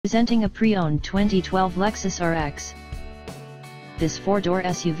Presenting a pre-owned 2012 Lexus RX. This four-door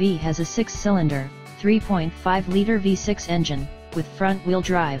SUV has a six-cylinder, 3.5-liter V6 engine, with front-wheel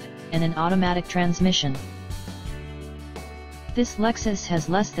drive, and an automatic transmission. This Lexus has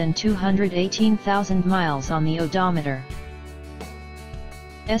less than 218,000 miles on the odometer.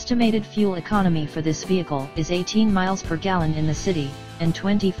 Estimated fuel economy for this vehicle is 18 miles per gallon in the city, and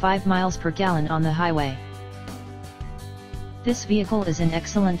 25 miles per gallon on the highway. This vehicle is in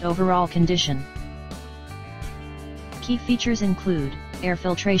excellent overall condition. Key features include air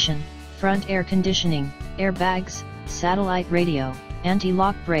filtration, front air conditioning, airbags, satellite radio,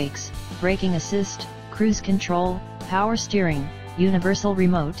 anti-lock brakes, braking assist, cruise control, power steering, universal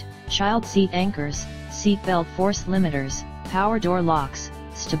remote, child seat anchors, seat belt force limiters, power door locks,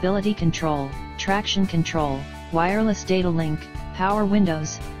 stability control, traction control, wireless data link, power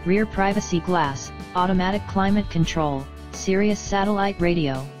windows, rear privacy glass, automatic climate control, Sirius satellite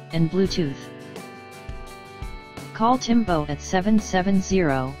radio, and Bluetooth. Call Timbo at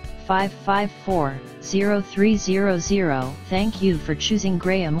 770-554-0300. Thank you for choosing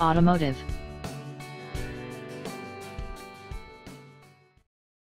Graham Automotive.